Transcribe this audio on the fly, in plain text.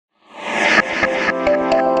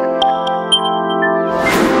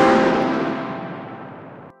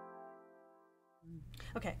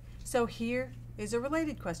So here is a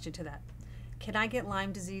related question to that. Can I get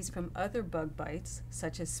Lyme disease from other bug bites,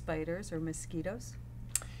 such as spiders or mosquitoes?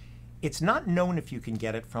 It's not known if you can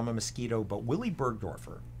get it from a mosquito, but Willie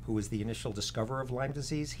Burgdorfer, who was the initial discoverer of Lyme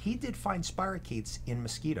disease, he did find spirochetes in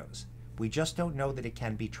mosquitoes. We just don't know that it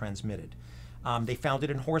can be transmitted. They found it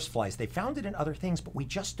in horseflies. They found it in other things, but we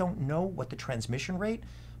just don't know what the transmission rate.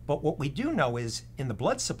 But what we do know is in the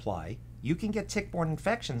blood supply, you can get tick-borne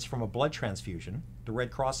infections from a blood transfusion. The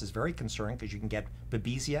Red Cross is very concerned because you can get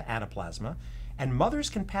Babesia, anaplasma, and mothers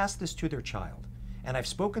can pass this to their child. And I've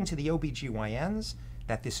spoken to the OBGYNs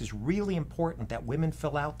that this is really important that women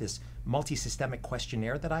fill out this multisystemic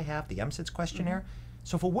questionnaire that I have, the MSIDS questionnaire.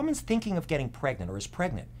 So if a woman's thinking of getting pregnant or is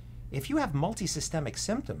pregnant, if you have multisystemic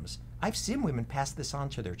symptoms, I've seen women pass this on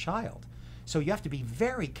to their child. So you have to be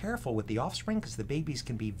very careful with the offspring because the babies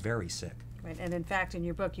can be very sick. Right, and in fact, in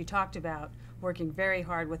your book, you talked about working very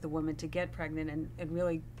hard with the woman to get pregnant and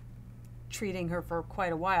really treating her for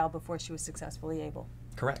quite a while before she was successfully able.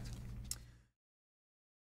 Correct.